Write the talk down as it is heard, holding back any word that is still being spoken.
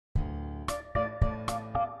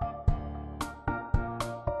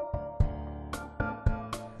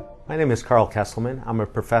My name is Kesselman. I'm a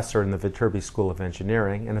professor in the Viterbi School of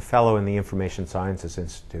Engineering and a fellow in the Information Sciences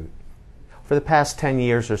Institute. For the past 10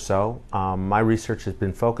 years or so, my research has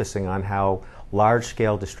been focusing on how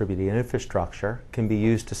large-scale distributed infrastructure can be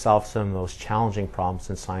used to solve some of those challenging problems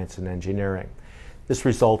in science and engineering. This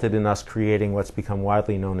resulted in us creating what's become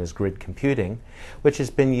widely known as grid computing, which has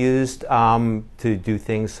been used to do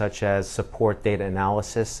things such as support data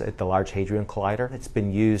analysis at the Large Hadron Collider. It's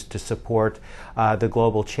been used to support the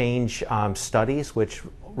global change studies, which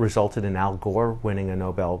resulted in Al Gore winning a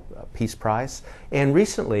Nobel Peace Prize. And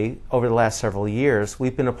recently, over the last several years,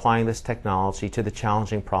 we've been applying this technology to the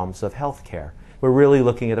challenging problems of healthcare. We're really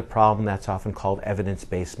looking at a problem that's often called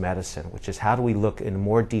evidence-based medicine, which is how do we look in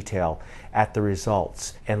more detail at the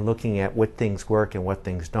results and looking at what things work and what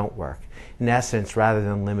things don't work. In essence, rather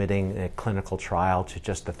than limiting a clinical trial to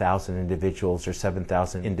just 1,000 individuals or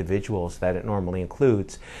 7,000 individuals that it normally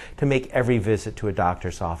includes, to make every visit to a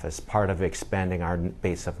doctor's office part of expanding our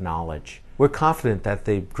base of knowledge. We're confident that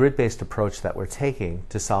the grid-based approach that we're taking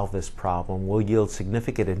to solve this problem will yield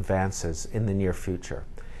significant advances in the near future.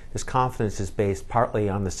 This confidence is based partly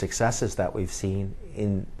on the successes that we've seen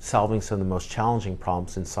in solving some of the most challenging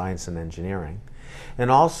problems in science and engineering,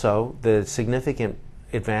 and also the significant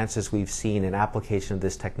advances we've seen in application of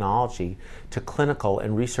this technology to clinical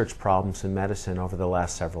and research problems in medicine over the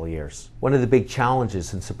last several years. One of the big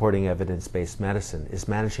challenges in supporting evidence-based medicine is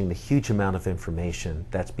managing the huge amount of information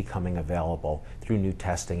that's becoming available through new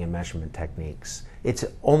testing and measurement techniques. It's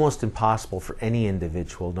almost impossible for any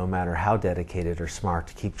individual, no matter how dedicated or smart,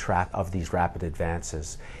 to keep track of these rapid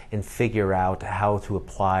advances and figure out how to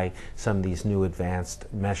apply some of these new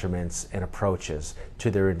advanced measurements and approaches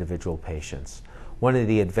to their individual patients. One of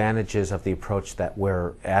the advantages of the approach that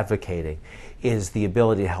we're advocating is the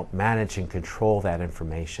ability to help manage and control that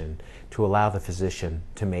information to allow the physician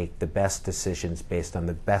to make the best decisions based on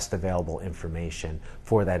the best available information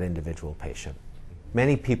for that individual patient.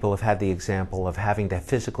 Many people have had the example of having to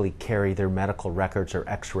physically carry their medical records or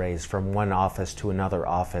x-rays from one office to another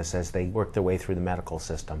office as they work their way through the medical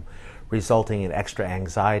system, resulting in extra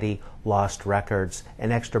anxiety, lost records,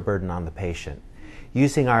 and extra burden on the patient.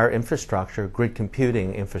 Using our infrastructure, grid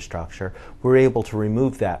computing infrastructure, we're able to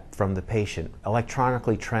remove that from the patient,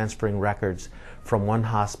 electronically transferring records from one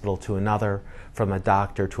hospital to another, from a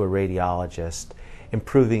doctor to a radiologist,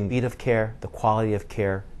 improving the speed of care, the quality of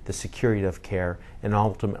care, the security of care, and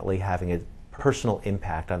ultimately having a personal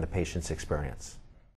impact on the patient's experience.